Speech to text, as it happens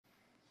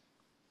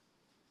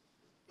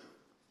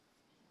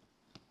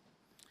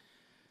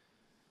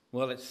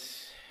Well,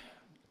 it's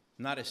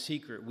not a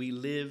secret. We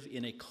live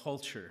in a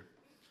culture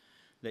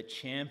that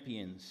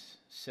champions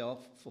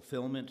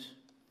self-fulfillment,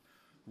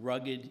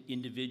 rugged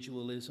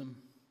individualism,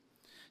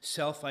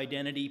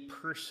 self-identity,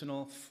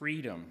 personal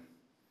freedom.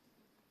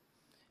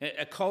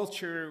 A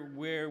culture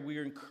where we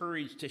are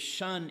encouraged to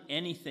shun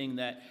anything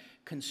that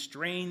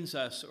constrains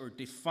us or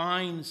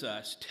defines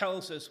us,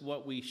 tells us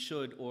what we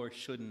should or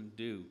shouldn't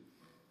do.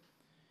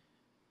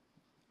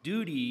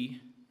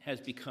 Duty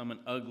has become an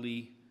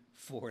ugly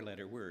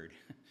four-letter word.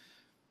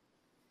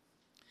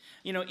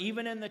 You know,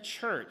 even in the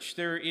church,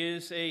 there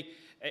is a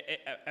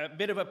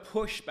bit of a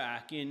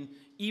pushback in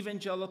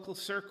evangelical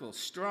circles,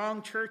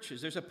 strong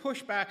churches. There's a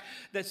pushback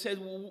that says,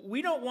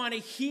 we don't want to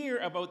hear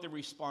about the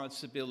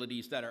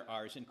responsibilities that are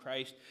ours in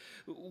Christ.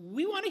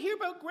 We want to hear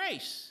about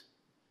grace.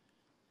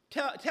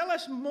 Tell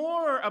us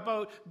more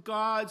about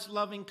God's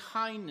loving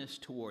kindness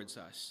towards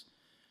us.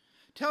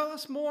 Tell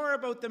us more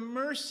about the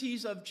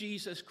mercies of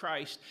Jesus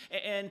Christ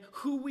and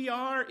who we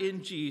are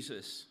in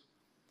Jesus.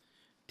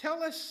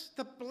 Tell us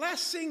the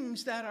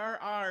blessings that are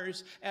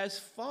ours as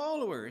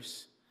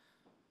followers.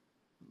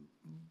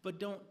 But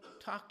don't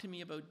talk to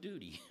me about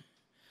duty.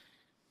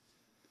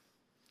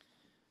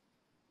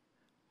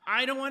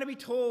 I don't want to be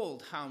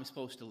told how I'm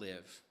supposed to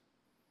live.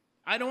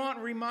 I don't want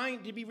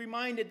to be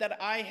reminded that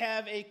I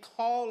have a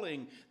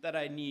calling that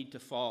I need to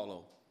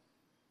follow.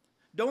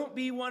 Don't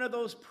be one of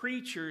those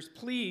preachers,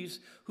 please,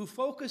 who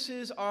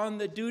focuses on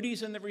the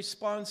duties and the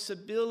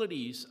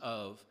responsibilities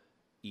of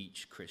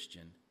each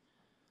Christian.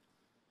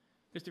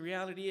 Because the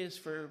reality is,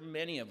 for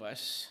many of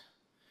us,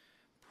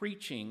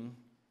 preaching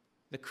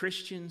the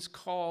Christian's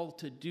call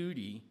to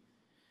duty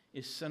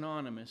is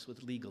synonymous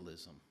with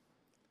legalism.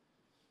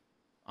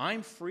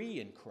 I'm free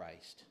in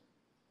Christ.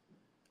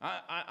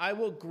 I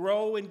will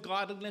grow in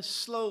godliness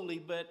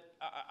slowly, but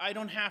I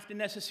don't have to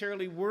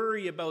necessarily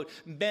worry about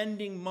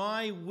bending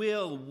my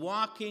will,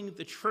 walking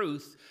the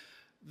truth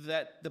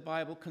that the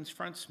Bible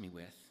confronts me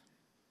with.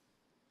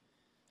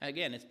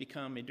 Again, it's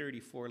become a dirty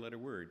four-letter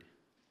word,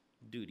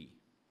 duty.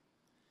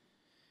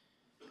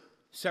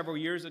 Several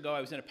years ago,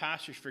 I was in a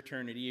pastor's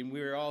fraternity, and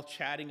we were all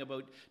chatting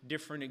about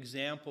different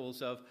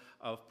examples of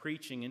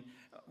preaching. And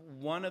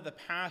one of the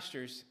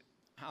pastors,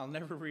 I'll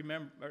never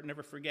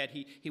forget,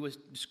 he was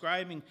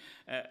describing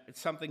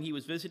something. He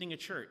was visiting a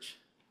church.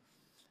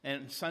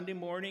 And Sunday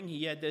morning,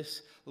 he had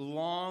this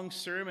long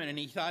sermon, and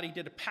he thought he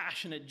did a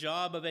passionate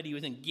job of it. He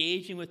was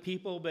engaging with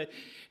people, but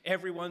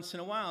every once in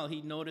a while,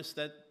 he noticed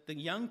that the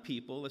young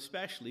people,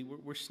 especially,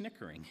 were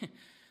snickering.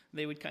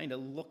 They would kind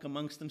of look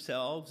amongst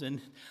themselves and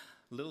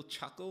a little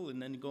chuckle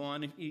and then go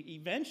on. And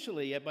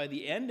eventually, by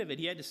the end of it,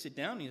 he had to sit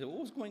down and he said, what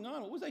was going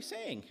on? What was I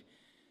saying?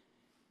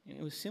 And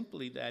it was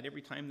simply that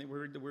every time they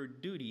heard the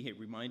word duty, it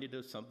reminded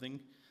of something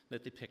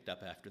that they picked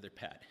up after their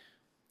pet.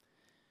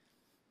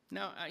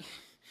 Now,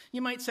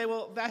 you might say,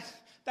 well,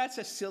 that's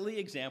a silly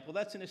example.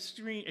 That's an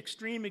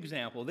extreme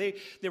example. They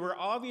were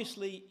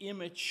obviously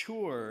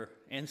immature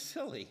and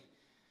silly.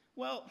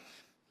 Well,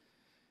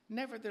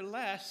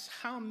 nevertheless,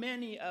 how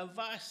many of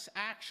us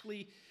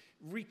actually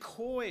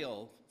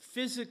recoil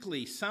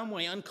physically, some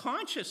way,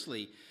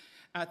 unconsciously,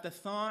 at the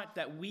thought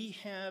that we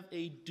have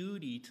a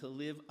duty to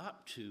live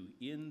up to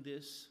in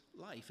this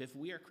life if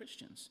we are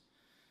Christians?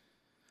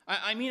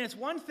 I mean, it's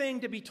one thing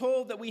to be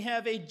told that we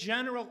have a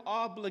general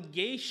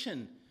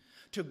obligation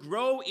to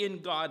grow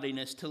in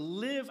godliness, to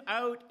live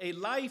out a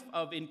life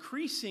of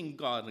increasing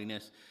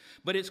godliness,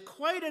 but it's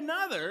quite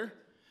another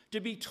to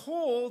be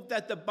told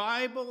that the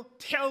Bible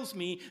tells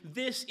me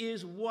this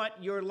is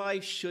what your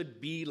life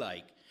should be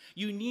like.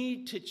 You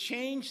need to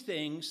change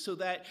things so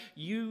that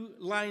you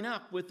line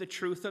up with the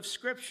truth of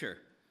Scripture.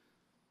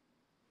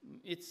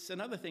 It's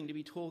another thing to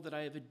be told that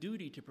I have a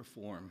duty to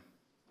perform.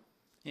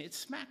 It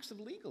smacks of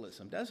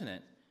legalism, doesn't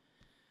it?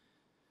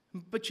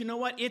 But you know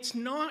what? It's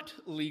not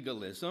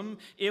legalism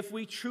if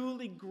we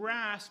truly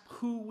grasp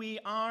who we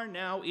are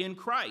now in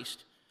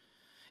Christ.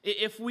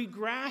 If we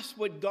grasp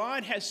what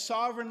God has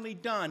sovereignly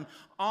done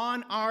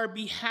on our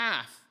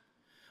behalf,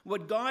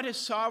 what God has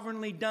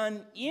sovereignly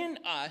done in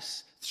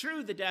us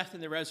through the death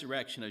and the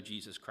resurrection of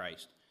Jesus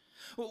Christ.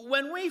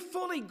 When we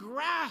fully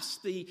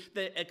grasp the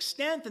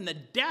extent and the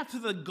depth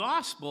of the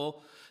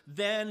gospel,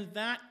 then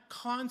that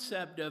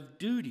concept of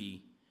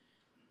duty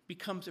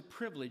becomes a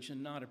privilege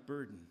and not a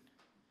burden.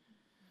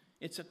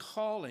 It's a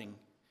calling.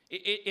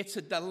 It's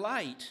a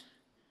delight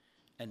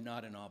and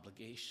not an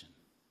obligation.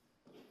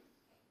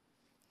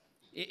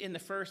 In the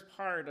first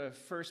part of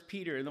 1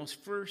 Peter, in those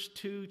first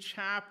two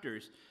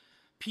chapters,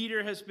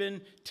 Peter has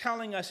been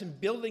telling us and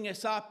building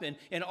us up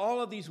in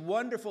all of these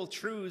wonderful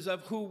truths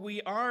of who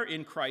we are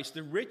in Christ,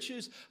 the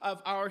riches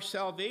of our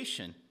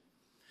salvation.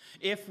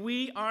 If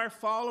we are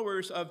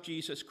followers of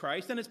Jesus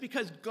Christ, then it's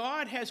because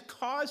God has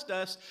caused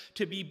us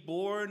to be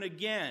born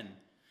again.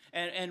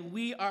 And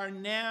we are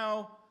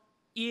now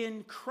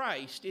in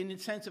Christ, in the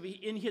sense of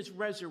in his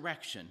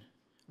resurrection.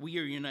 We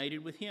are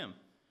united with him.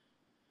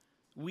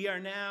 We are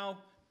now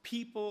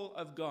people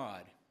of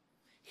God,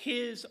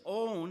 his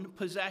own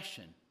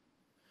possession.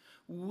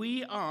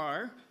 We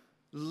are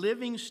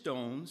living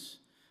stones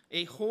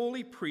a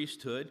holy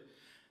priesthood,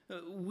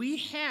 we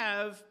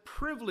have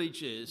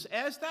privileges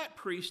as that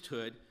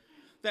priesthood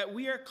that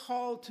we are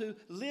called to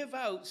live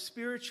out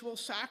spiritual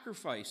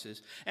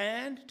sacrifices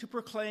and to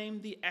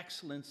proclaim the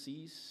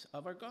excellencies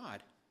of our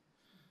God.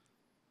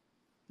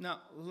 Now,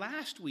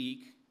 last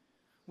week,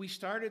 we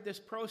started this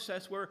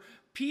process where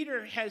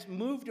Peter has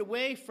moved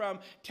away from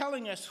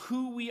telling us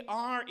who we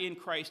are in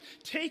Christ,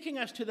 taking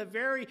us to the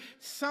very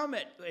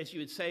summit, as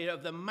you would say,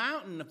 of the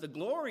mountain of the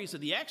glories,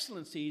 of the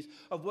excellencies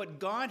of what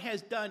God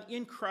has done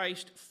in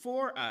Christ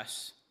for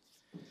us.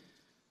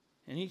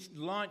 And he's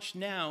launched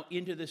now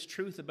into this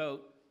truth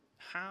about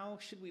how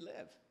should we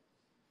live.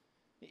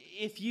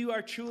 If you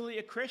are truly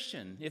a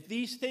Christian, if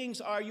these things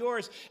are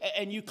yours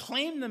and you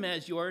claim them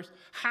as yours,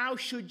 how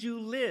should you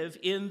live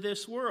in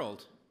this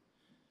world?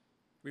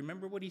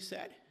 Remember what he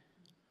said?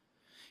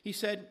 He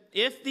said,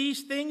 if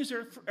these things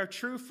are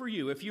true for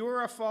you, if you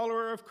are a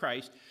follower of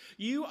Christ,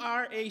 you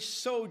are a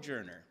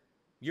sojourner.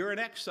 You're an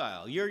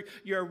exile. You're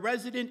a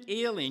resident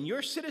alien.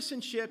 Your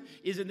citizenship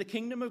is in the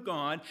kingdom of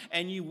God,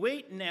 and you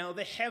wait now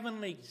the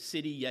heavenly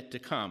city yet to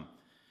come.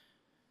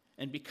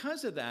 And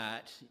because of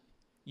that,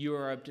 you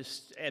are to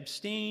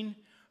abstain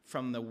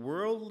from the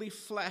worldly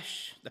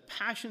flesh, the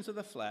passions of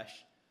the flesh,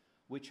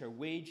 which are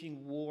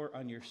waging war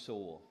on your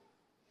soul.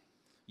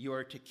 You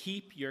are to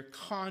keep your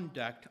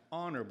conduct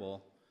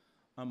honorable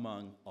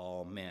among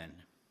all men.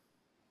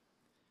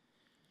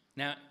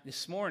 Now,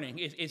 this morning,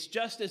 it's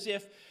just as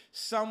if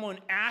someone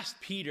asked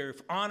Peter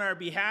on our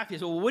behalf. He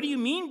said, well, what do you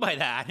mean by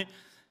that?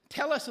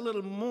 Tell us a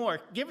little more.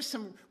 Give us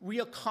some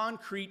real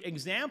concrete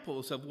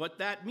examples of what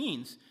that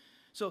means.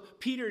 So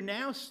Peter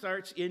now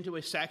starts into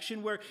a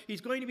section where he's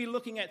going to be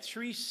looking at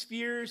 3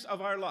 spheres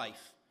of our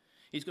life.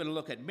 He's going to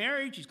look at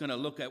marriage, he's going to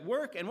look at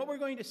work, and what we're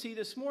going to see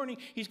this morning,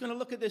 he's going to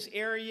look at this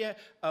area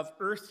of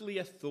earthly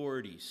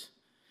authorities.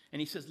 And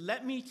he says,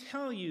 let me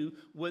tell you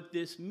what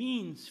this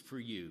means for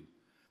you,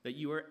 that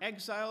you are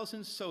exiles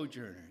and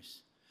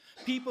sojourners,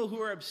 people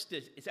who are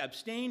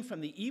abstained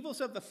from the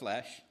evils of the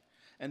flesh,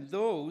 and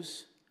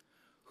those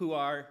who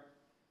are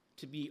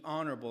to be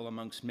honorable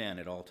amongst men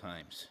at all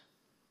times.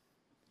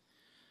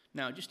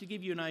 Now, just to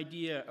give you an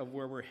idea of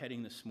where we're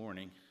heading this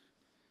morning,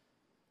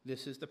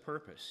 this is the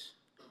purpose.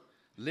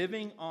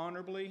 Living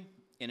honorably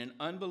in an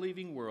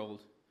unbelieving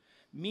world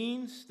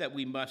means that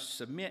we must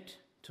submit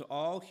to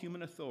all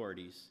human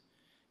authorities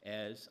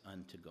as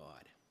unto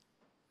God.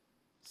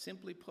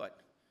 Simply put,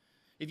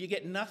 if you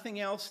get nothing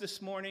else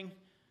this morning,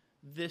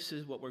 this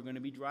is what we're going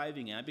to be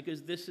driving at,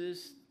 because this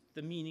is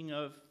the meaning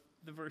of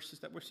the verses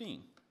that we're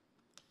seeing.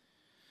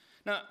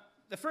 Now,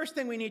 the first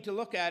thing we need to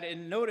look at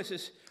and notice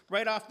is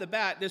right off the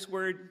bat this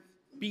word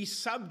be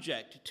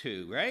subject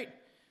to, right?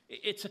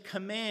 It's a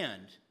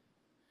command.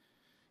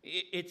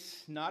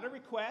 It's not a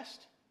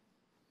request.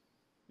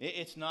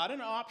 It's not an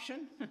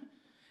option.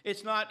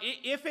 It's not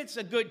if it's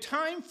a good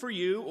time for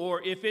you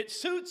or if it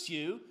suits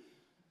you.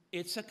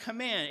 It's a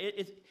command.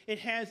 It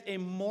has a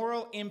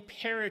moral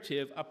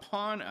imperative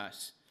upon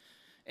us.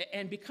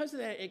 And because of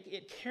that,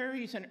 it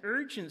carries an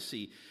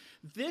urgency.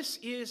 This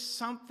is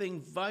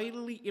something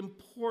vitally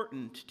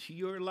important to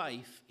your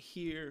life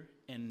here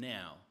and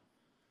now.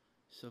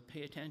 So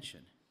pay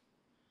attention.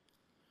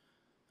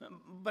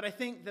 But I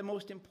think the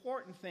most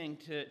important thing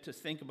to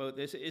think about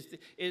this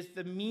is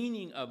the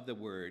meaning of the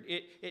word.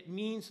 It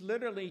means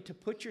literally to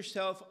put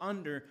yourself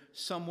under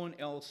someone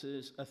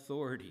else's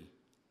authority.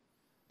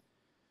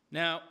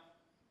 Now,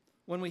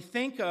 when we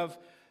think of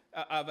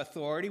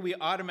authority, we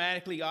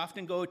automatically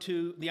often go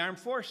to the armed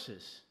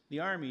forces,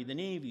 the Army, the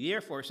Navy, the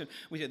Air Force, and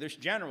we say there's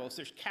generals,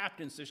 there's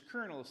captains, there's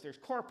colonels, there's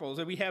corporals,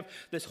 and we have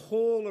this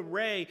whole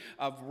array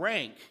of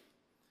rank.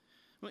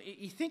 Well,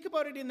 you think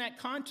about it in that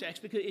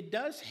context because it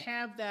does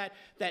have that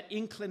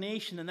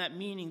inclination and that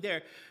meaning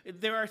there.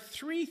 There are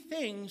 3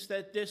 things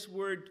that this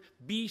word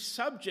be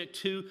subject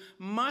to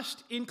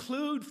must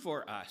include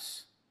for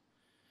us.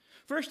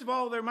 First of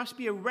all, there must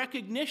be a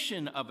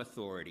recognition of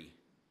authority.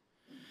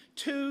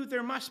 2,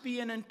 there must be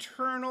an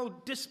internal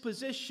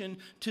disposition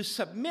to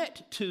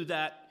submit to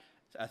that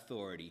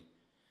authority.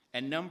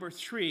 And number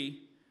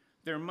 3,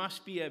 there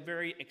must be a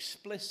very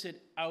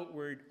explicit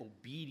outward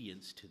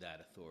obedience to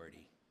that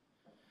authority.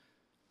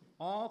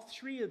 All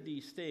 3 of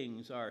these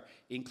things are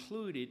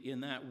included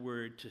in that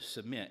word to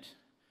submit.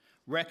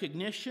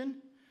 Recognition,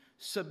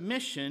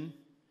 submission,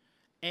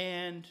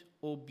 and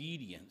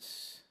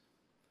obedience.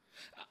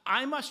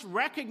 I must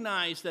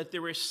recognize that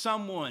there is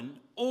someone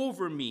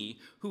over me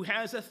who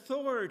has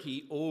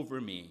authority over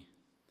me.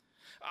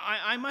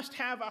 I must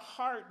have a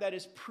heart that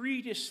is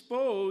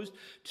predisposed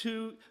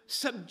to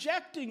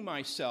subjecting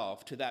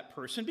myself to that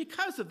person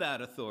because of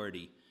that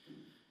authority.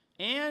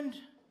 And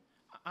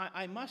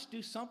I must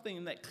do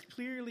something that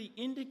clearly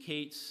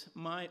indicates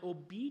my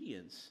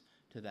obedience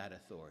to that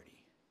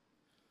authority.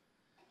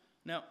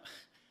 Now,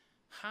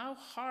 how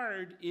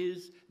hard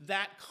is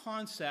that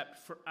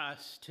concept for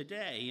us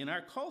today in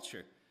our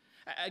culture?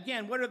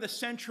 Again, what are the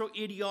central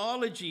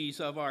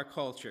ideologies of our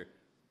culture?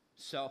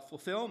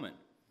 Self-fulfillment,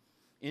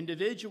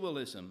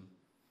 individualism,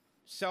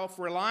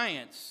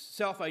 self-reliance,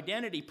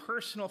 self-identity,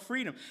 personal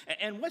freedom.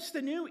 And what's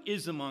the new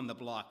ism on the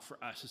block for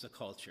us as a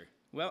culture?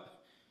 Well,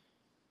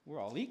 we're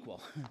all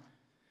equal.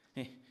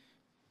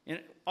 And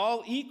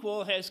all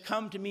equal has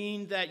come to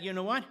mean that, you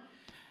know what?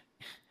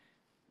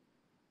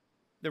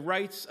 The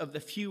rights of the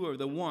few or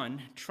the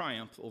one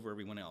triumph over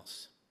everyone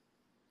else.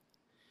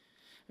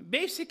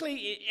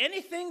 Basically,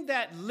 anything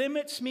that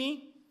limits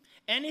me,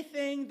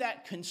 anything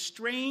that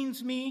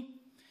constrains me,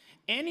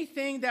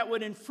 anything that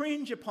would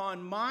infringe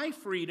upon my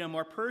freedom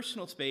or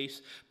personal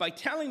space by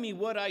telling me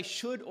what I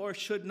should or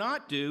should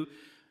not do,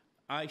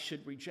 I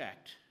should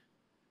reject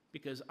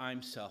because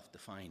I'm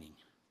self-defining.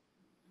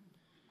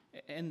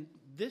 And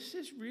this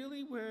is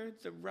really where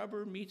the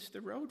rubber meets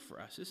the road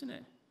for us, isn't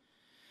it?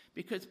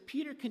 Because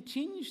Peter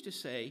continues to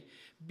say,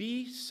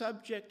 be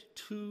subject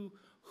to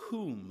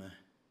whom?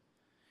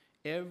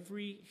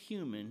 Every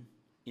human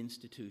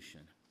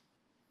institution.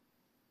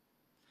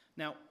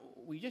 Now,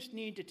 we just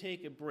need to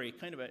take a break,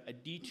 kind of a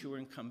detour,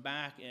 and come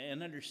back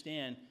and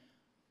understand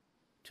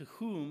to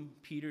whom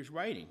Peter's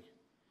writing.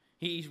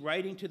 He's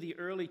writing to the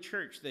early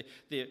church,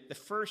 the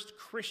first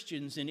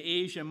Christians in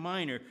Asia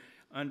Minor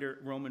under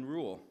Roman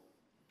rule.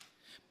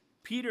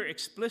 Peter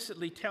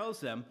explicitly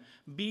tells them,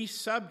 be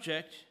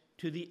subject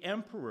to the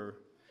emperor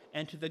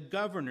and to the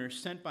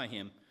governors sent by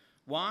him.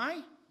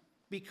 Why?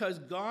 Because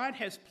God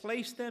has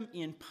placed them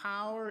in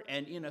power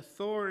and in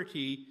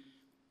authority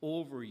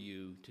over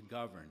you to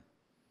govern.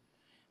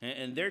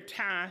 And their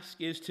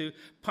task is to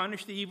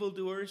punish the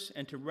evildoers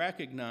and to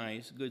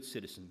recognize good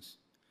citizens.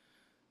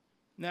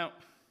 Now,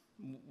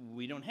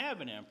 we don't have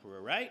an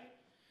emperor, right?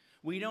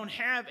 We don't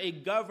have a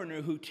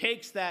governor who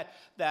takes that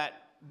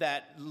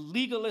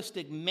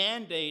legalistic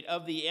mandate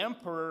of the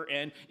emperor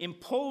and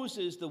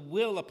imposes the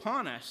will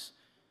upon us.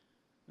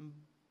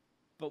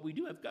 But we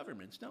do have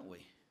governments, don't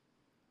we?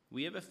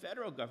 We have a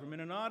federal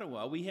government in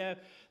Ottawa. We have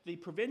the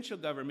provincial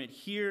government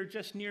here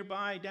just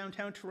nearby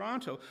downtown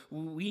Toronto.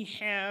 We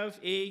have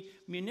a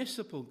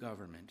municipal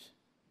government.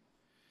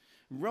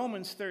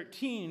 Romans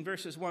 13,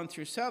 verses 1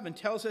 through 7,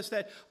 tells us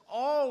that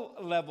all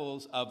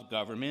levels of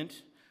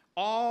government,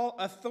 all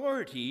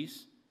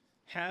authorities,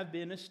 have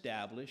been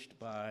established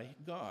by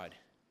God.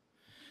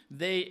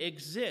 They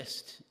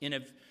exist in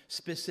a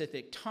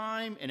specific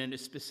time and in a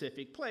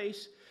specific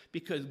place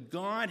because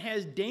God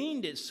has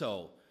deigned it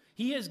so.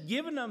 He has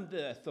given them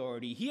the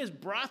authority. He has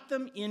brought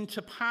them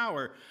into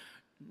power,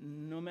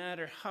 no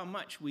matter how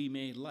much we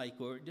may like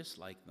or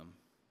dislike them.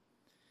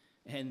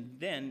 And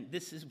then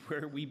this is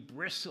where we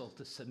bristle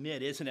to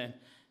submit, isn't it?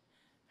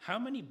 How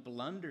many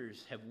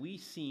blunders have we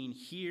seen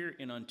here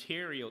in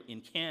Ontario,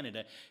 in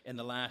Canada, in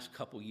the last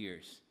couple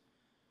years?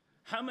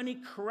 How many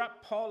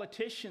corrupt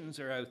politicians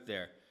are out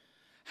there?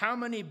 How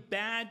many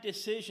bad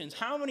decisions?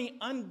 How many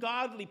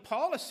ungodly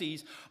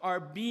policies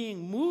are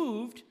being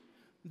moved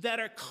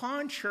that are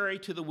contrary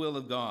to the will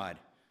of God?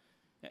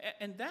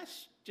 And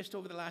that's just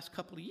over the last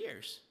couple of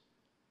years.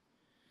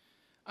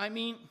 I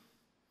mean,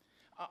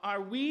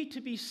 are we to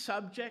be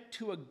subject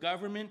to a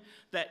government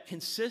that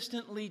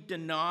consistently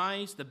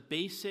denies the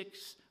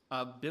basics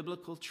of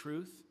biblical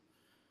truth?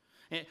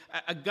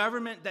 A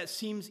government that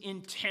seems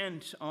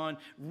intent on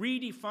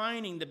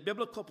redefining the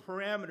biblical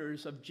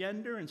parameters of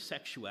gender and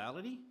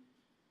sexuality?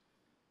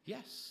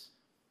 Yes.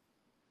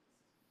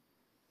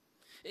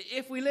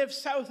 If we live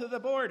south of the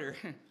border,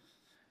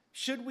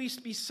 should we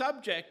be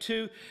subject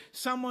to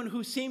someone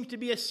who seems to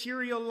be a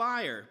serial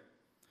liar,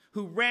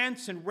 who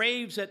rants and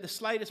raves at the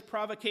slightest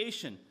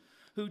provocation,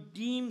 who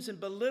deems and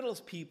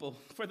belittles people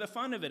for the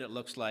fun of it, it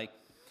looks like,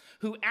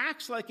 who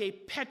acts like a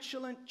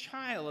petulant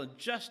child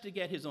just to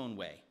get his own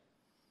way?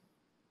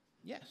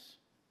 Yes.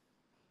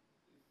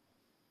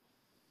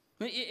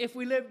 If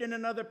we lived in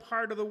another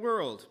part of the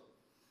world,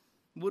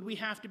 would we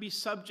have to be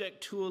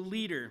subject to a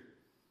leader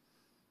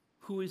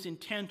who is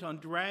intent on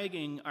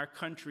dragging our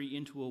country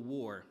into a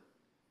war,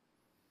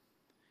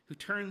 who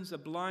turns a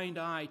blind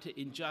eye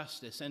to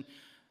injustice, and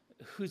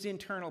whose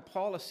internal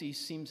policy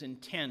seems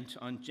intent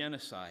on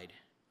genocide,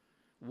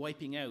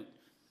 wiping out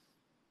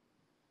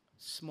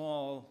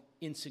small,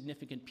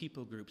 insignificant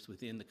people groups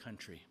within the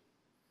country?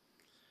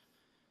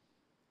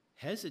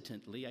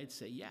 Hesitantly, I'd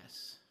say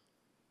yes.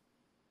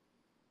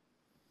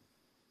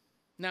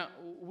 Now,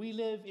 we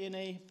live in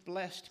a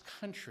blessed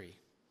country.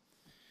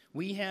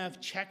 We have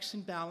checks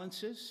and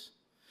balances.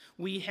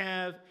 We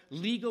have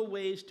legal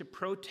ways to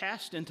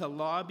protest and to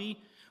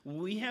lobby.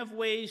 We have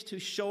ways to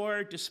show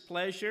our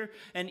displeasure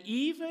and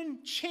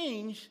even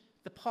change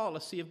the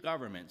policy of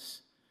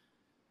governments.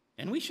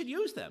 And we should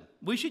use them.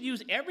 We should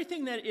use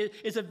everything that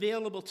is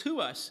available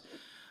to us.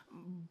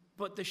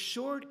 But the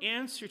short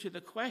answer to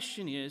the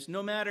question is,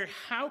 no matter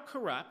how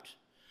corrupt,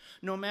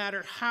 no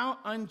matter how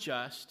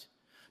unjust,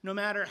 no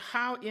matter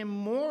how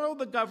immoral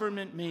the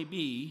government may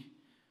be,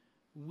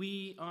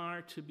 we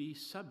are to be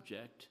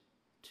subject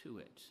to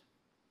it.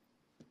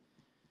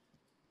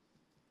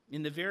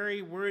 In the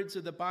very words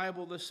of the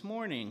Bible this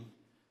morning,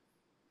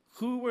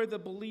 who were the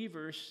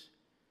believers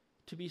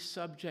to be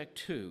subject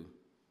to?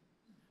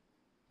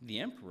 The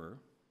emperor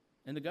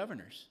and the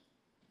governors.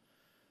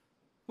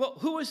 Well,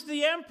 who was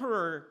the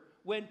emperor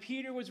when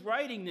Peter was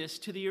writing this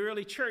to the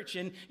early church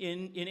in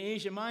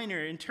Asia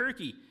Minor, in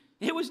Turkey?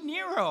 It was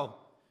Nero.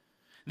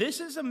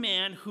 This is a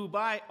man who,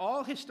 by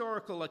all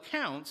historical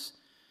accounts,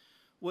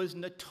 was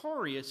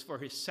notorious for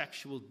his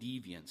sexual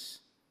deviance.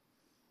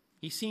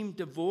 He seemed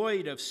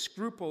devoid of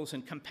scruples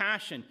and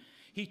compassion.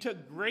 He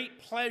took great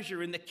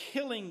pleasure in the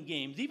killing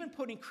games, even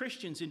putting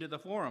Christians into the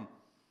forum.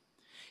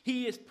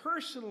 He is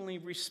personally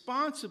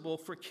responsible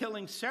for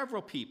killing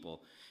several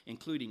people,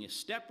 including his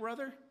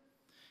stepbrother,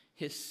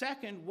 his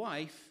second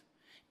wife,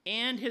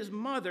 and his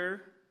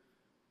mother,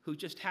 who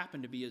just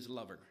happened to be his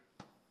lover.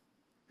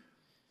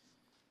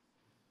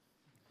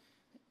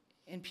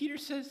 And Peter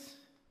says,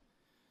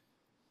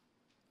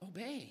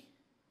 obey,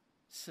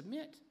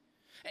 submit.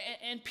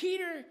 And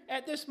Peter,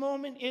 at this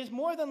moment, is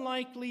more than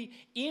likely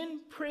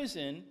in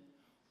prison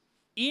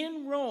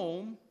in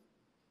Rome,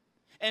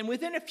 and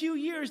within a few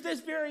years, this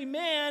very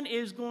man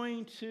is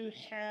going to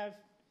have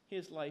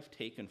his life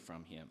taken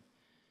from him.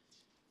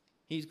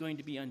 He's going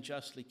to be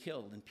unjustly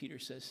killed. And Peter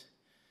says,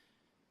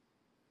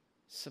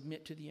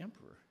 submit to the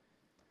emperor.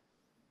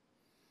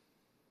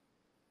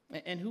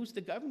 And who's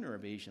the governor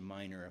of Asia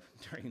Minor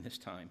during this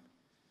time?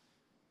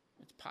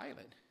 It's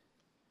Pilate.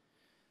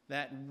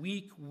 That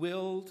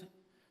weak-willed,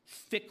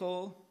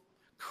 fickle,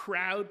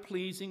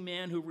 crowd-pleasing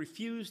man who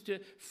refused to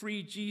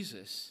free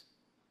Jesus.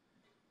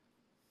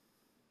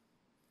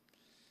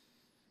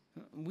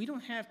 We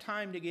don't have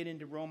time to get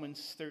into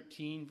Romans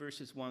 13,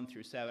 verses 1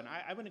 through 7.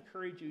 I would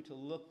encourage you to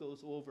look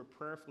those over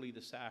prayerfully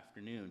this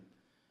afternoon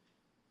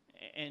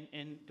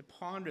and to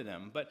ponder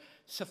them. But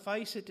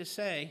suffice it to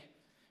say,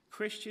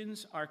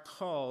 Christians are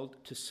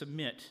called to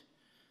submit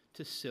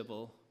to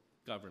civil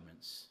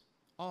governments,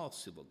 all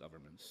civil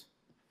governments.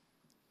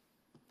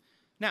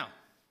 Now,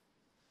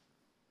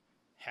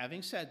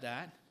 having said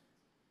that,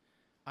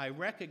 I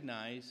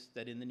recognize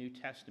that in the New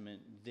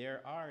Testament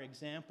there are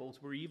examples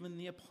where even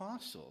the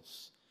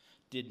apostles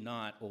did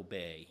not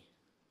obey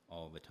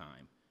all the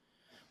time.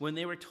 When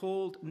they were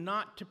told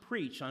not to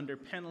preach under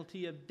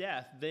penalty of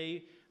death,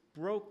 they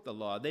broke the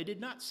law. They did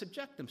not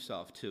subject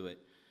themselves to it.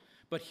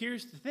 But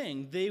here's the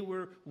thing, they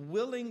were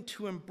willing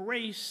to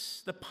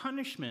embrace the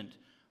punishment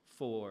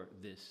for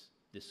this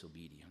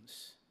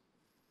disobedience.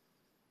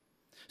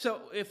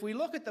 So if we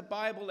look at the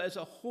Bible as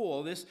a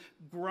whole, this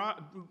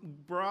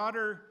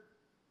broader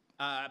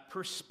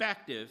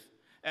perspective,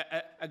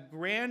 a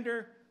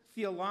grander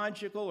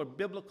theological or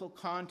biblical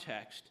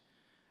context,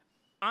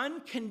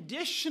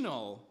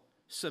 unconditional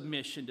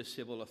submission to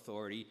civil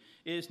authority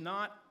is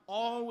not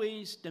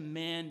always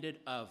demanded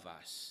of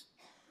us.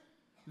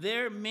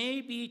 There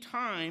may be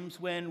times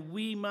when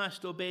we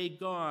must obey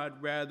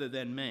God rather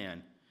than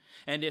man.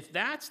 And if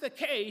that's the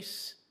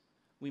case,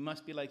 we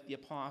must be like the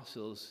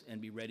apostles and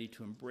be ready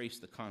to embrace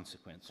the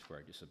consequence for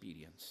our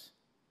disobedience.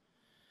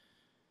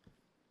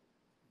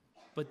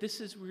 But this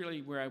is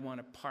really where I want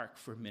to park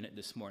for a minute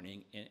this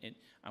morning. And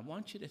I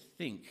want you to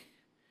think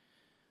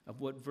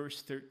of what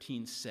verse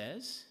 13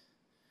 says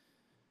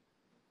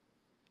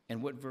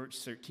and what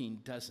verse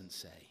 13 doesn't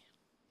say.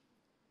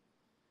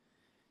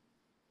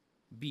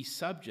 Be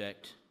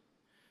subject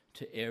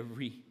to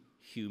every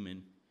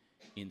human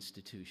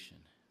institution.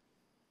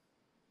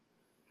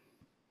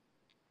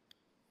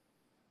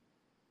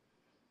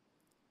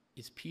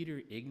 Is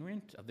Peter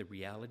ignorant of the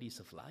realities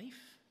of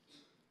life?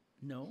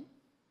 No.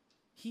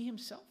 He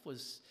himself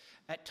was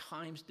at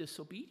times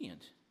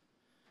disobedient.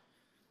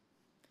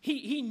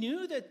 He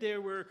knew that there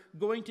were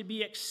going to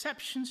be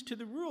exceptions to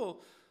the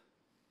rule,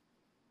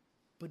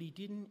 but he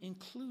didn't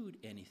include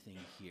anything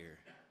here.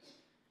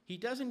 He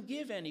doesn't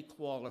give any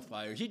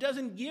qualifiers. He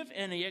doesn't give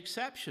any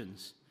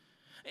exceptions.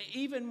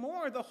 Even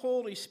more, the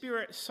Holy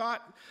Spirit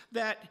sought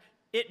that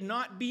it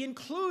not be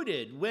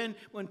included. When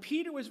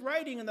Peter was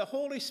writing and the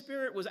Holy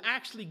Spirit was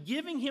actually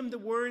giving him the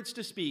words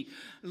to speak,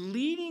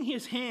 leading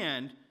his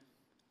hand,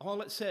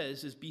 all it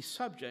says is be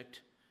subject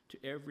to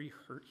every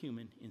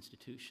human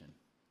institution.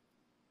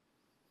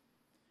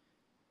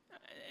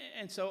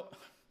 And so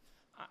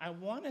I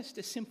want us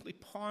to simply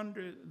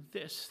ponder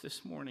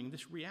this morning,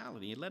 this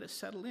reality, and let it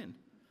settle in.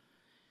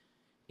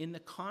 In the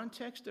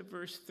context of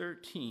verse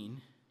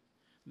 13,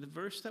 the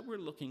verse that we're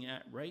looking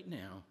at right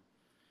now,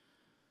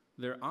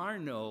 there are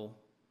no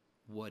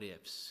what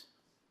ifs.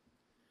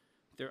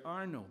 There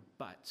are no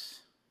buts.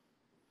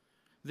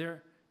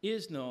 There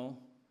is no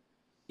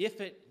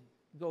if it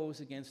goes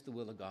against the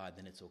will of God,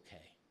 then it's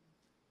okay.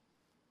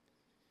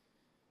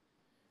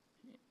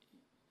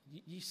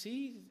 You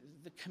see,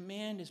 the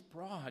command is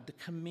broad. The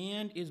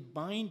command is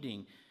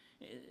binding.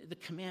 The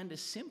command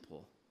is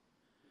simple.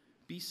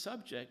 Be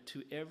subject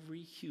to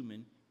every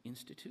human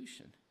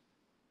institution.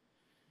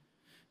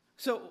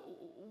 So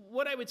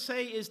what I would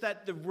say is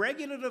that the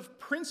regulative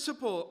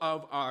principle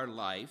of our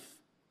life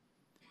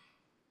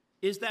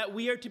is that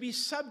we are to be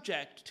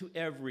subject to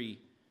every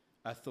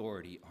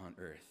authority on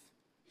earth.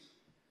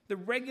 The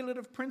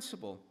regulative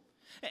principle.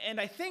 And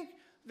I think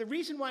the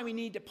reason why we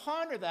need to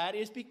ponder that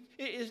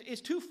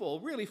is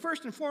twofold, really.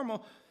 First and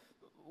foremost,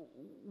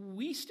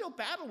 we still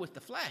battle with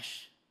the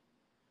flesh.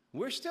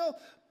 We're still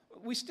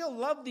We still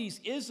love these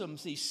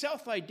isms, these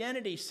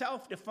self-identity,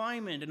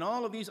 self-definement, and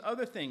all of these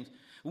other things.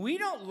 We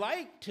don't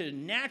like to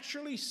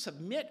naturally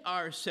submit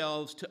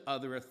ourselves to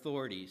other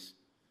authorities.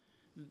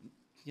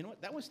 You know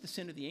what? That was the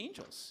sin of the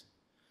angels.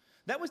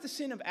 That was the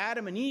sin of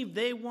Adam and Eve.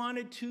 They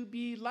wanted to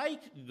be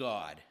like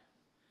God.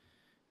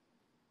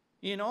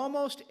 In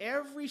almost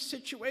every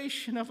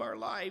situation of our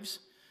lives,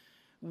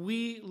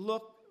 we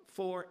look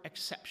for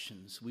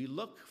exceptions. We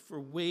look for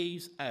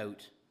ways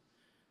out.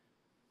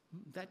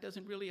 That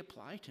doesn't really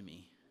apply to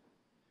me.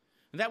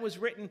 That was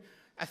written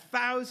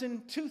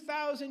 1,000,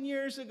 2,000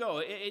 years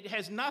ago. It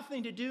has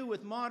nothing to do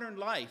with modern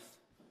life.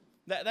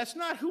 That's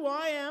not who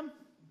I am.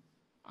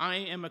 I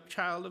am a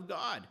child of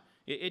God.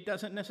 It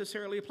doesn't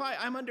necessarily apply.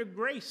 I'm under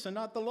grace and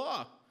not the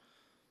law.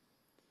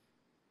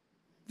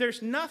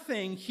 There's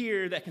nothing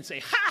here that can say,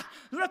 ha,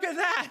 look at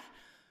that.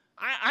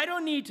 I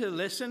don't need to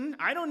listen.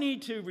 I don't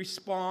need to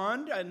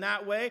respond in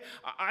that way.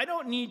 I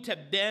don't need to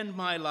bend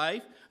my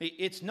life.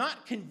 It's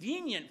not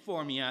convenient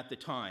for me at the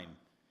time.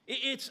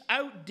 It's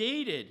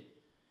outdated.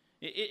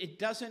 It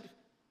doesn't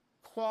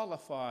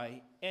qualify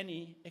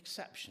any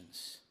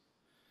exceptions.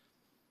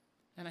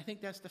 And I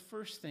think that's the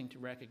first thing to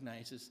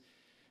recognize is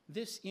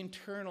this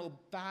internal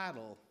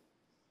battle.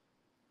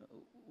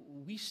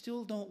 We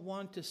still don't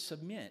want to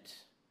submit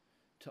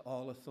to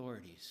all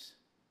authorities.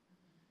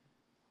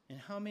 And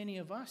how many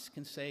of us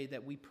can say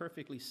that we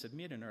perfectly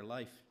submit in our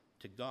life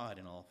to God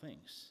in all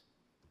things?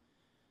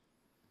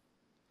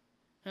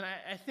 And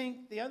I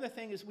think the other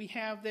thing is we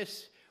have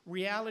this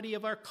reality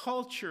of our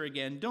culture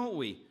again, don't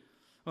we?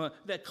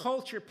 That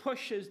culture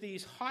pushes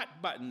these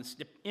hot buttons,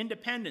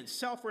 independence,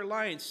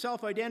 self-reliance,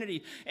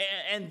 self-identity,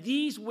 and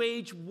these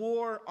wage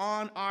war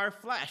on our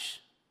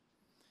flesh.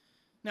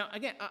 Now,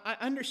 again, I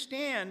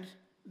understand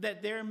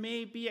that there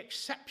may be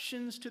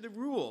exceptions to the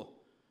rule,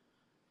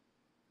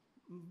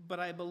 but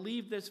I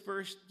believe this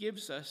verse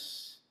gives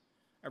us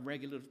a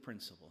regulative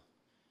principle.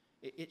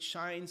 It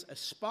shines a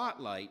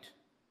spotlight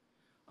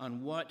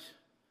on what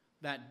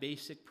that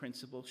basic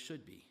principle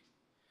should be.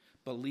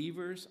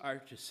 Believers are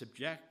to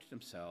subject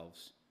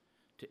themselves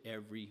to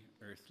every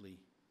earthly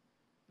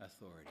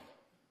authority.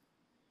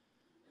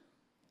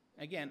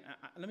 Again,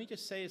 let me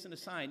just say as an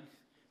aside,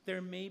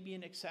 there may be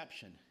an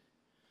exception.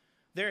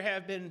 There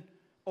have been,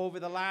 over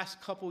the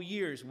last couple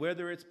years,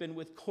 whether it's been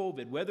with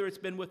COVID, whether it's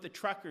been with the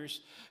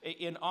truckers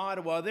in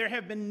Ottawa, there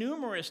have been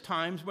numerous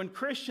times when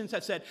Christians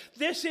have said,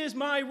 this is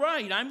my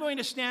right, I'm going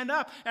to stand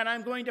up and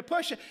I'm going to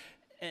push it.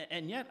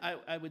 And yet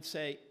I would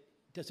say,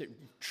 does it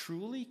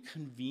truly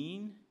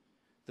convene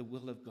the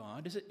will of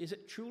God? Is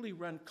it truly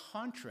run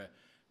contra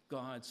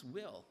God's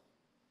will?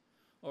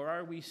 Or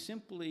are we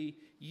simply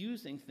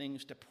using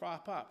things to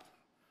prop up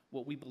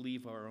what we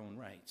believe are our own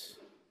rights?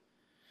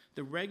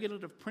 The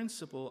regulative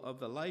principle of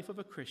the life of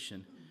a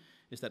Christian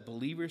is that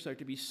believers are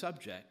to be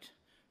subject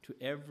to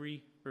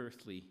every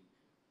earthly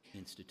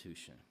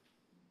institution.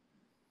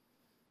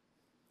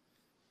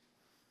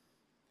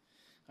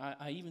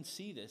 I even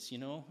see this,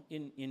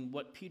 in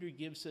what Peter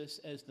gives us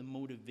as the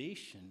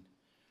motivation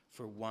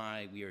for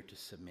why we are to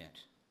submit.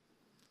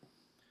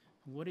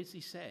 What does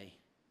he say?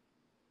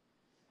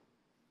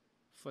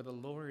 For the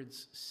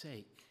Lord's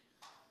sake.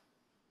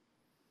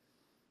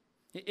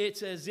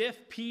 It's as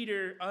if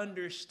Peter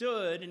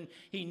understood, and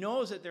he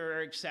knows that there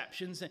are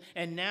exceptions,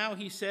 and now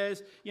he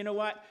says, you know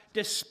what,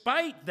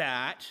 despite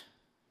that,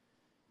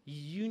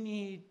 you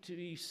need to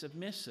be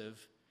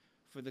submissive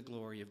for the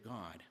glory of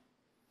God.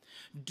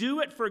 Do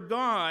it for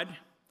God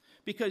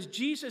because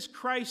Jesus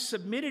Christ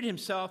submitted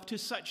himself to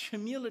such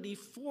humility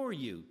for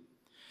you.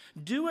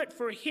 Do it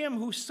for him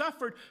who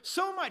suffered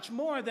so much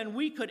more than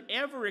we could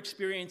ever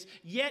experience,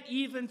 yet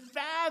even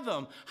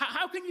fathom.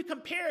 How can you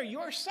compare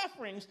your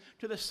sufferings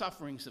to the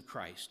sufferings of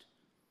Christ?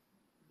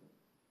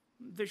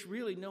 There's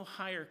really no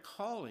higher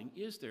calling,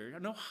 is there?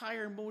 No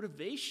higher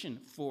motivation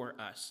for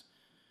us.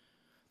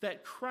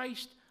 That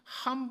Christ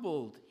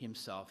humbled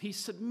himself. He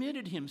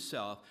submitted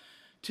himself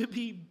to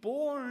be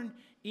born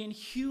in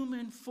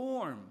human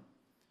form,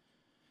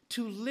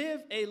 to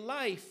live a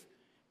life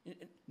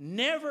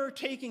never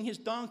taking his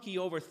donkey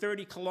over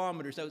 30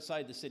 kilometers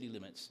outside the city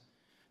limits,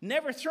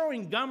 never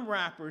throwing gum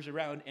wrappers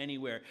around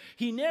anywhere.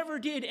 He never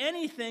did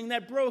anything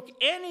that broke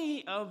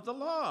any of the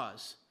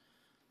laws.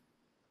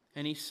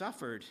 And he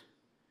suffered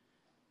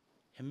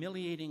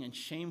humiliating and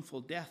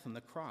shameful death on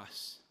the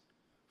cross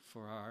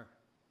for our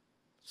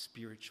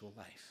spiritual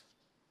life.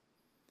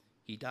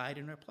 He died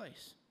in our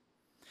place.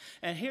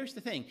 And here's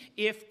the thing.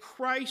 If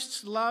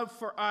Christ's love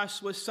for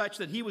us was such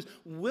that he was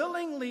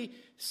willingly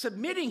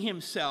submitting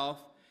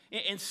himself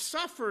and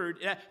suffered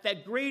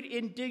that great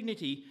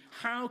indignity,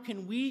 how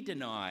can we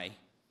deny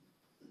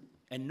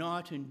and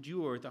not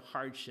endure the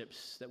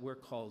hardships that we're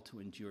called to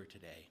endure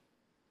today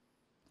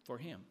for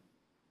him?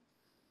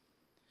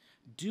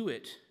 Do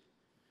it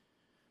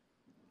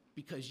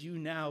because you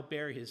now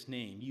bear his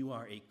name. You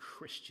are a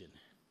Christian.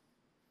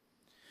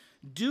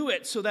 Do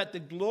it so that the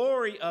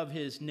glory of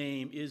his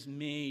name is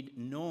made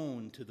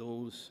known to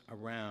those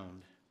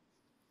around.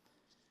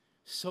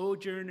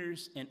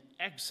 Sojourners and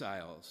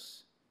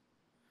exiles,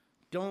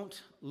 don't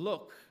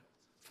look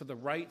for the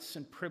rights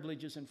and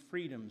privileges and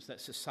freedoms that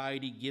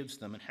society gives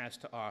them and has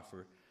to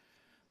offer.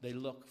 They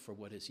look for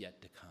what is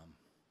yet to come,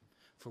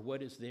 for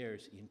what is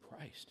theirs in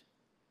Christ.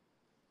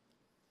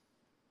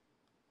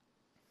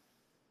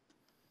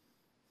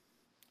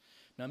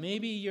 Now,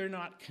 maybe you're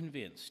not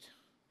convinced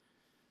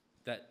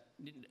that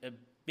a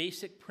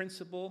basic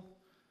principle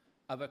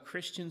of a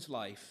Christian's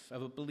life,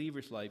 of a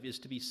believer's life, is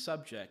to be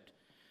subject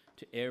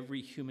to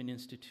every human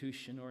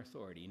institution or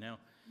authority. Now,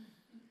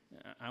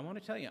 I want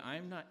to tell you,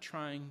 I'm not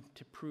trying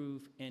to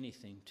prove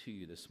anything to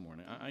you this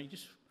morning. I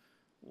just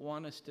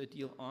want us to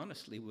deal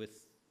honestly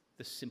with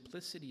the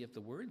simplicity of the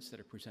words that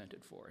are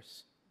presented for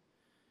us.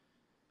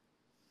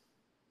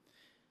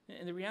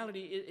 And the reality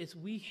is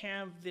we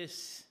have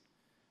this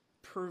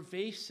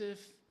pervasive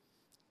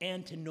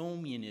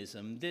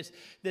antinomianism, this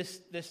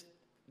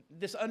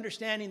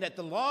understanding that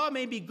the law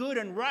may be good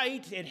and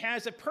right, it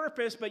has a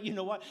purpose, but you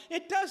know what?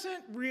 It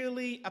doesn't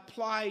really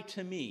apply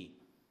to me.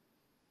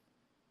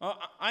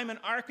 I'm an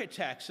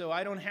architect, so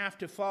I don't have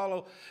to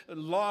follow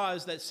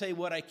laws that say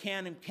what I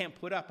can and can't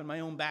put up in my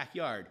own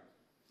backyard.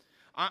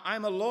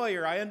 I'm a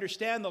lawyer, I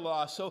understand the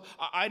law, so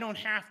I don't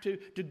have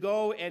to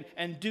go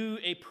and do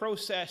a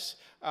process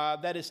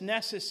that is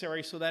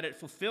necessary so that it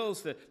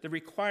fulfills the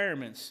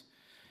requirements.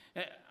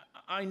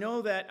 I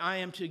know that I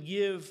am to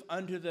give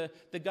unto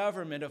the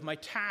government of my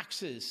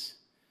taxes,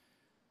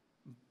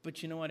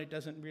 but you know what, it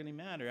doesn't really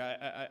matter.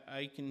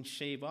 I can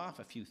shave off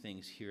a few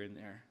things here and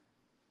there.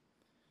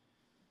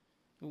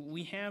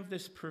 We have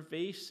this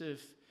pervasive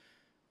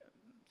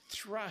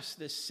thrust,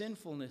 this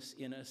sinfulness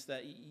in us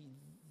that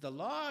the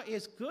law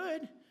is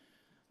good,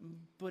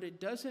 but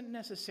it doesn't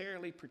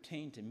necessarily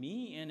pertain to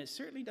me, and it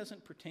certainly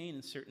doesn't pertain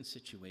in certain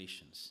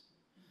situations.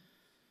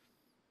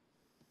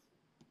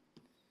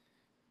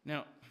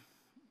 Now,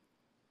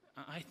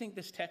 I think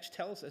this text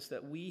tells us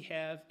that we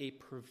have a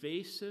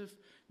pervasive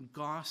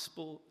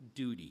gospel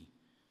duty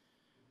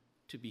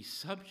to be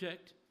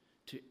subject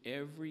to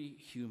every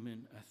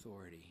human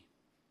authority.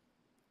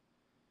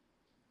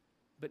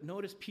 But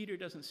notice Peter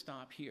doesn't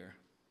stop here.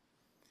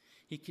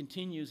 He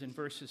continues in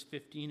verses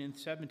 15 and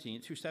 17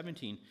 through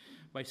 17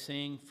 by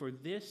saying, "For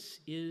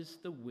this is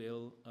the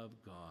will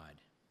of God."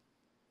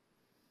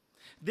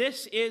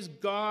 This is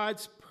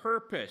God's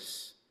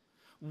purpose.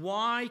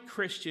 Why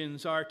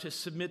Christians are to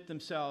submit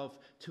themselves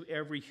to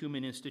every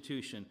human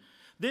institution.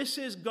 This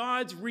is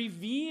God's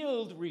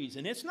revealed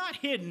reason. It's not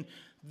hidden.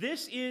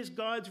 This is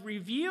God's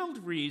revealed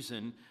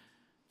reason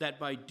that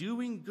by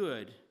doing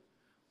good,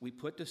 we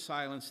put to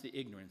silence the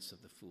ignorance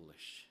of the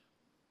foolish.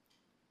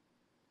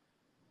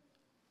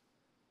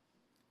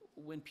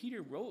 When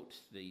Peter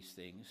wrote these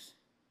things,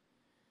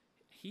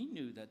 he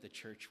knew that the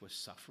church was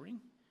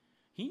suffering.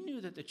 He knew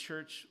that the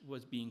church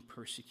was being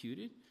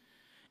persecuted.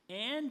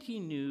 And he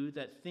knew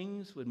that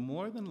things would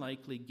more than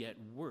likely get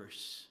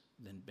worse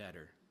than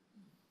better.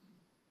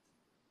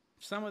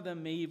 Some of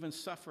them may even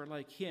suffer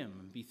like him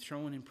and be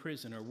thrown in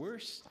prison, or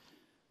worse,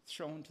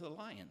 thrown to the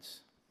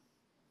lions.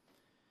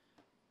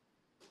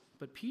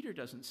 But Peter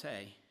doesn't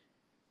say,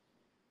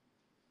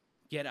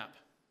 get up.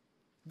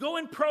 Go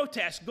and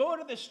protest. Go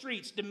to the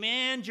streets.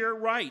 Demand your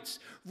rights.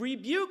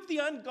 Rebuke the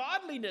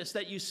ungodliness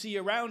that you see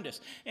around us.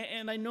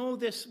 And I know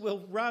this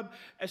will rub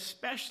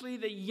especially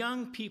the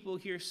young people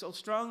here so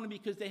strongly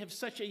because they have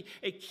such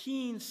a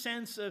keen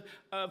sense of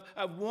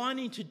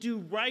wanting to do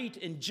right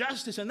and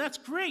justice, and that's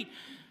great.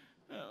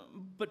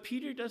 But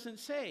Peter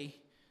doesn't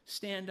say,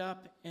 stand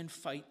up and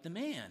fight the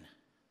man.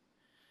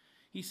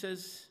 He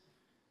says,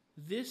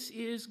 this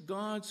is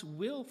God's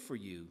will for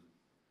you,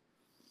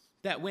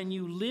 that when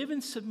you live in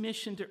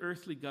submission to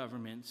earthly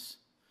governments,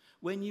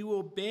 when you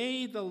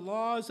obey the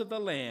laws of the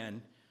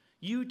land,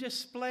 you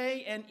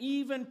display and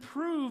even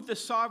prove the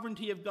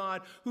sovereignty of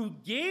God, who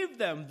gave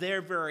them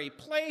their very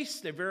place,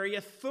 their very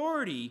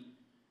authority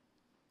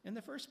in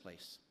the first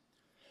place.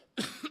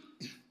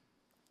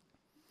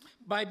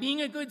 By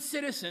being a good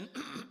citizen,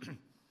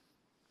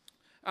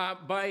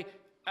 by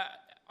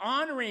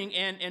honoring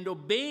and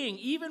obeying,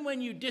 even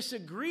when you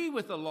disagree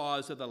with the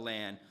laws of the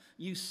land,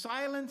 you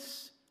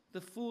silence the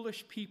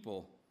foolish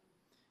people.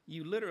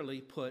 You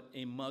literally put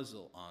a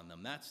muzzle on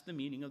them. That's the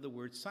meaning of the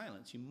word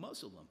silence. You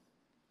muzzle them.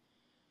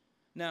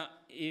 Now,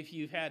 if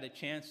you've had a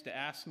chance to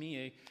ask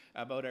me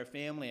about our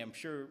family, I'm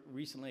sure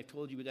recently I've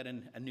told you we got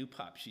a new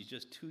pup. She's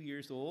just 2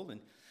 years old,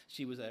 and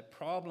she was a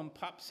problem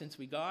pup since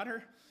we got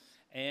her.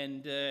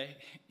 And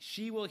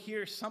she will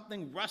hear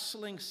something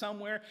rustling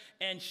somewhere,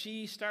 and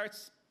she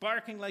starts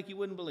barking like you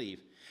wouldn't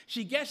believe.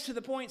 She gets to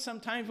the point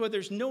sometimes where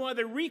there's no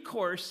other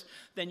recourse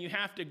than you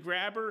have to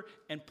grab her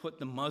and put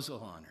the muzzle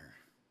on her.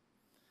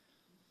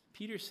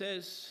 Peter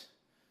says,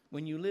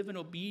 when you live in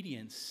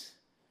obedience,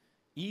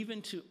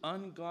 even to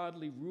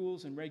ungodly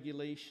rules and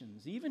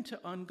regulations, even to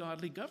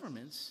ungodly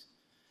governments,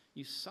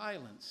 you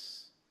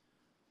silence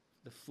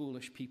the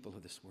foolish people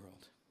of this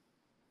world.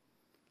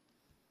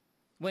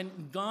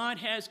 When God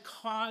has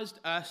caused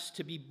us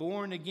to be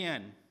born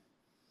again,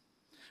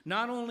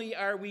 not only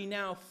are we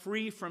now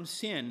free from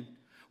sin,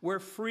 we're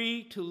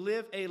free to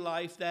live a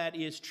life that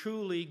is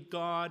truly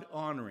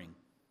God-honoring,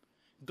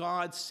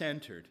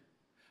 God-centered,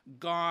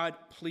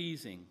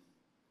 God-pleasing.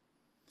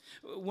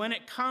 When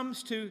it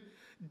comes to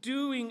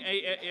doing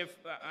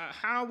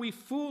how we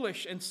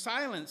foolish and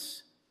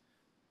silence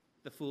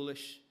the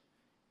foolish,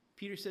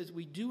 Peter says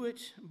we do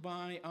it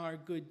by our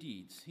good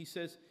deeds. He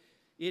says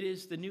it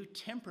is the new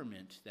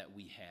temperament that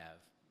we have.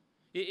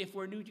 If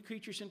we're new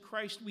creatures in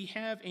Christ, we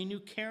have a new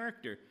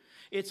character.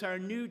 It's our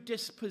new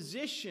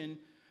disposition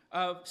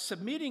of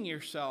submitting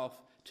yourself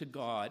to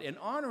God and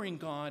honoring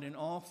God in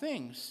all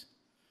things.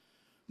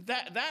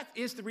 That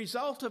is the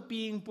result of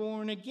being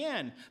born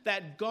again,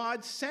 that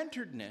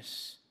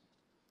God-centeredness,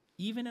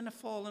 even in a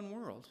fallen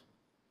world.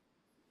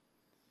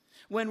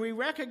 When we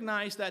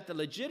recognize that the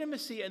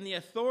legitimacy and the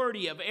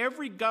authority of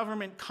every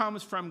government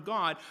comes from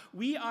God,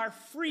 we are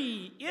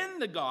free in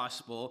the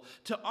gospel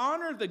to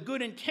honor the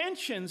good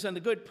intentions and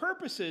the good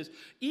purposes,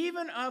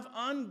 even of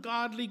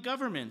ungodly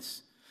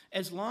governments,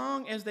 as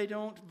long as they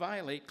don't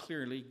violate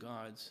clearly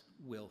God's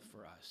will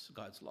for us,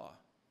 God's law.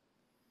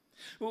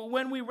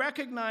 When we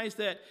recognize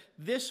that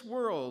this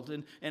world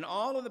and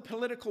all of the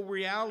political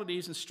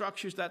realities and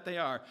structures that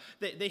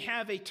they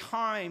have a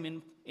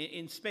time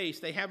in space,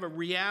 they have a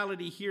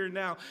reality here and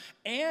now,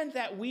 and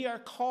that we are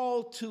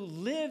called to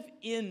live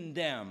in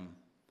them,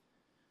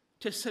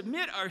 to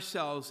submit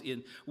ourselves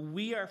in,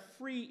 we are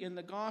free in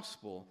the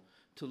gospel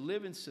to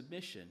live in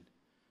submission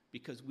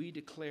because we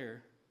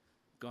declare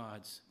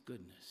God's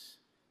goodness.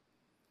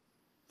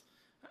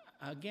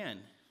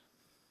 Again,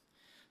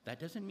 that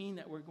doesn't mean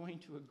that we're going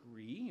to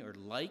agree or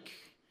like.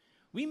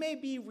 We may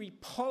be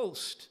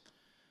repulsed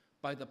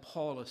by the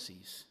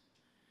policies.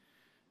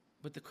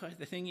 But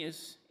the thing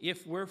is,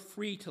 if we're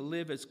free to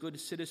live as good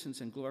citizens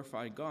and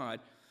glorify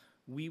God,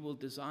 we will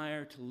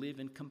desire to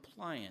live in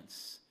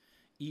compliance,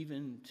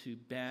 even to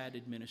bad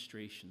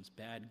administrations,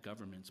 bad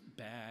governments,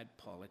 bad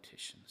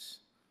politicians.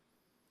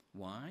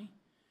 Why?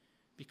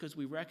 Because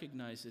we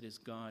recognize it is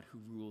God who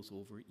rules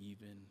over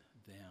even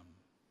them.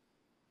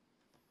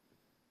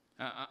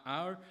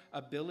 Our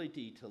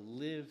ability to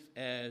live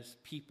as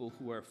people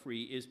who are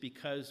free is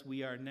because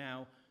we are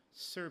now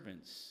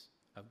servants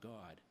of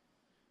God.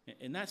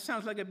 And that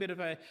sounds like a bit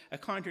of a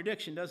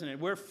contradiction, doesn't it?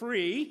 We're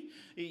free,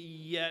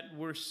 yet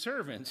we're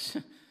servants.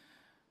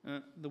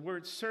 The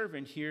word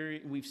servant here,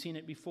 we've seen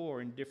it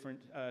before in different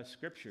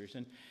scriptures,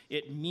 and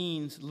it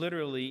means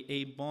literally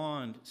a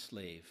bond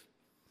slave,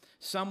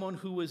 someone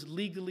who was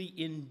legally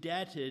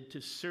indebted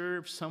to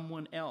serve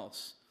someone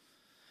else.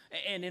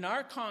 And in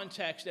our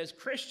context as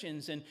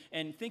Christians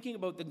and thinking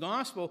about the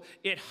gospel,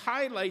 it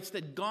highlights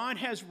that God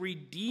has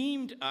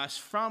redeemed us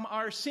from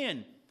our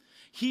sin.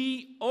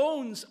 He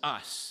owns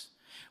us.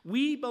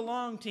 We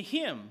belong to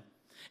him.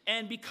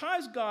 And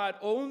because God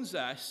owns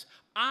us,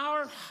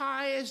 our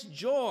highest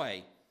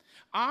joy,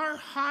 our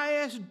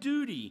highest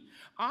duty,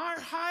 our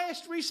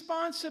highest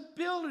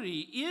responsibility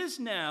is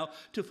now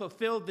to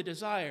fulfill the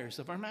desires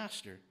of our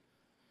master,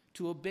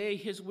 to obey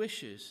his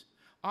wishes.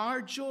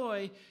 Our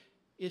joy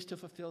is to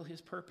fulfill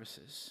his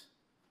purposes.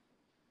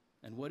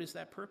 And what is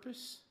that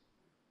purpose?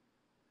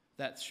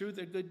 That through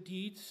the good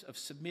deeds of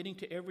submitting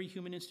to every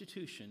human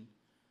institution,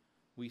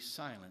 we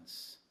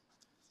silence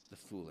the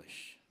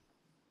foolish.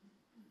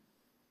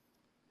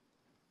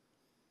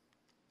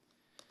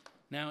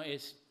 Now,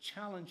 as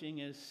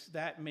challenging as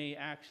that may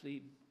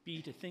actually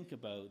be to think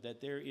about,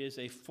 that there is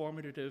a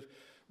formative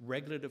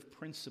regulative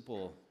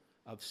principle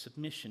of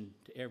submission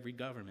to every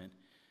government,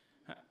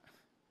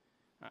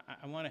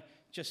 I want to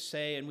just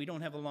say, and we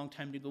don't have a long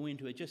time to go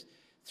into it, just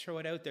throw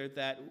it out there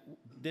that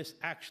this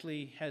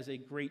actually has a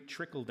great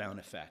trickle-down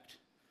effect.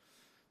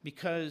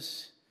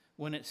 Because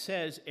when it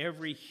says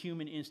every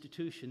human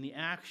institution, the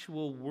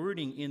actual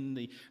wording in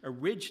the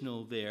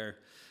original there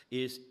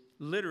is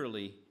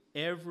literally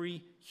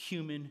every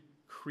human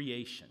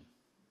creation.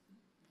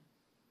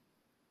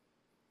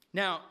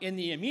 Now, in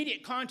the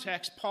immediate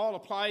context, Paul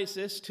applies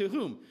this to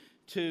whom?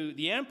 To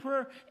the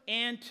emperor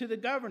and to the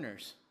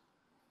governors.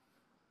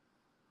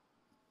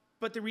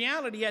 But the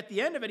reality at the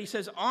end of it, he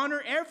says,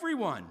 honor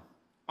everyone.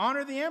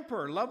 Honor the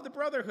emperor, love the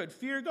brotherhood,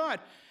 fear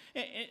God.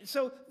 And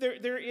so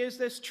there is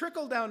this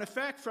trickle-down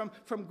effect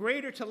from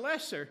greater to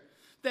lesser,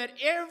 that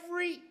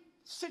every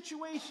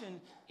situation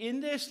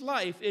in this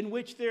life in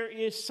which there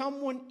is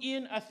someone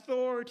in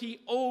authority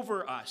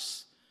over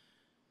us,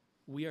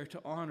 we are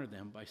to honor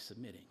them by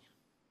submitting.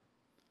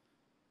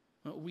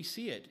 Well, we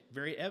see it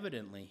very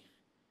evidently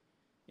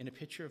in a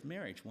picture of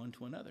marriage, one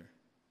to another.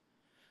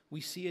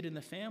 We see it in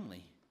the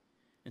family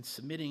and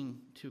submitting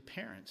to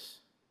parents.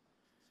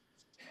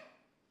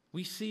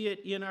 We see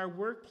it in our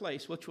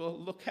workplace, which we'll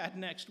look at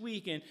next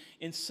week,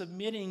 in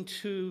submitting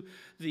to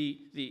the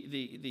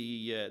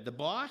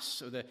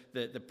boss or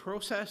the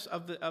process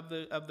of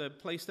the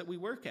place that we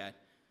work at.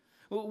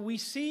 We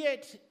see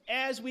it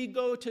as we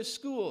go to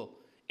school.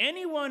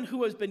 Anyone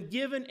who has been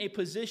given a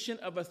position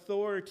of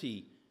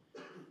authority,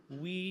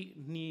 we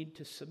need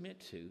to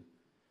submit to,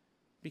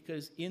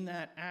 because in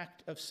that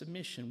act of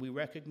submission, we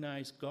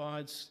recognize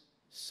God's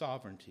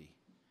sovereignty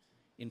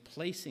in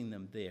placing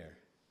them there.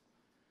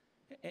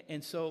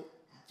 And so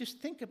just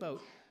think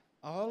about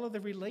all of the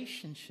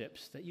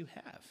relationships that you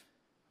have.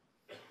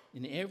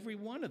 In every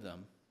one of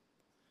them,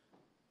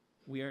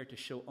 we are to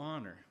show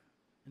honor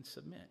and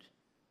submit.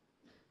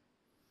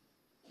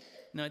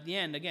 Now, at the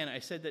end, again, I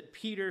said that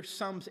Peter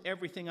sums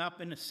everything up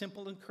in a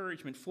simple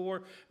encouragement.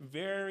 4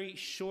 very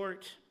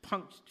short,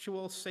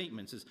 punctual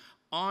statements. Is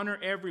honor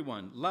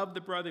everyone, love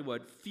the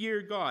brotherhood,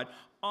 fear God,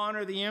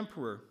 honor the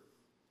emperor.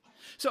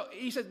 So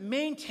he said,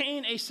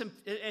 maintain a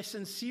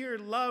sincere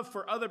love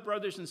for other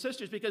brothers and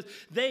sisters because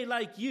they,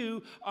 like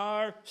you,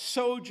 are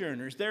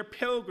sojourners. They're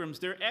pilgrims.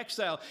 They're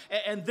exile.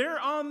 And they're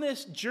on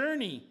this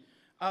journey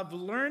of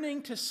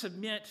learning to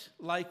submit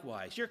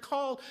likewise. You're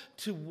called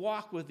to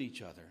walk with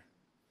each other.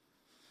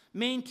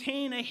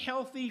 Maintain a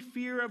healthy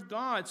fear of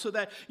God so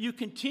that you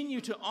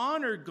continue to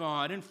honor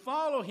God and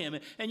follow him,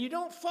 and you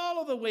don't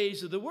follow the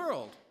ways of the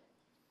world.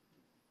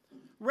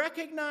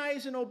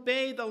 Recognize and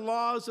obey the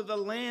laws of the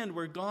land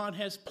where God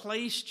has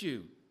placed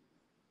you.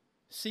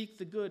 Seek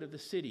the good of the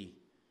city,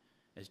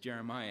 as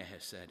Jeremiah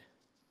has said.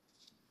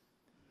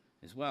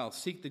 As well,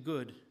 seek the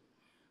good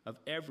of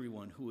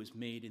everyone who is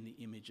made in the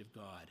image of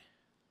God.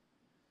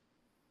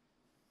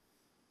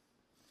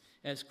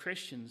 As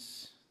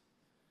Christians,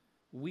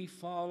 we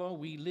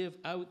live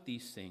out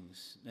these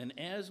things. And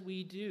as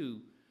we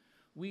do,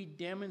 we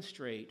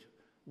demonstrate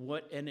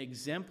what an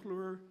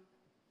exemplary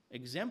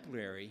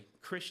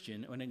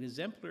Christian or an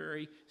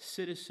exemplary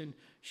citizen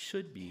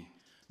should be,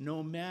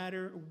 no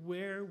matter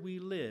where we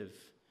live,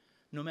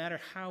 no matter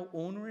how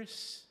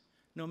onerous,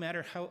 no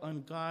matter how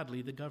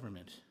ungodly the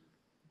government.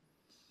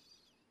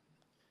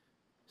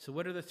 So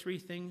what are the 3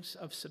 things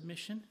of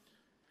submission?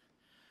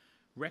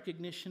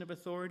 Recognition of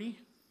authority,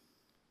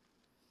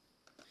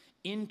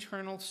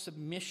 internal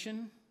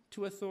submission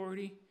to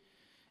authority,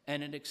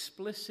 and an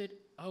explicit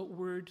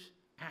outward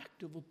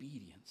act of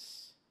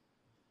obedience.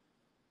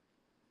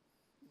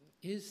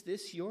 Is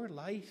this your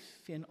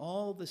life in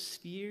all the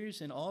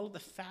spheres and all of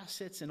the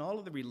facets and all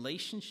of the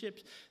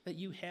relationships that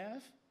you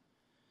have?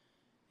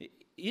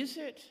 Is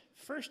it,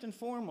 first and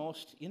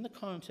foremost, in the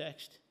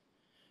context,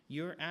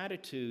 your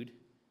attitude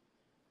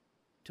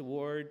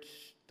toward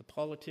the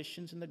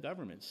politicians and the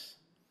governments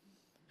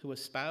who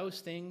espouse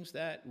things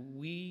that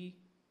we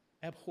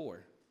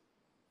abhor?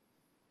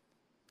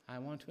 I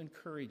want to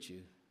encourage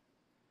you.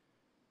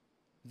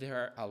 There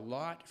are a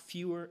lot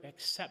fewer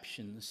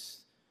exceptions.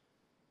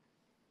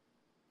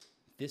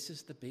 This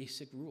is the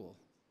basic rule.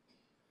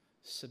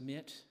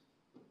 Submit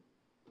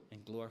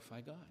and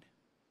glorify God.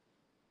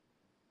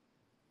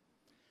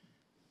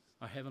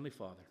 Our Heavenly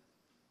Father,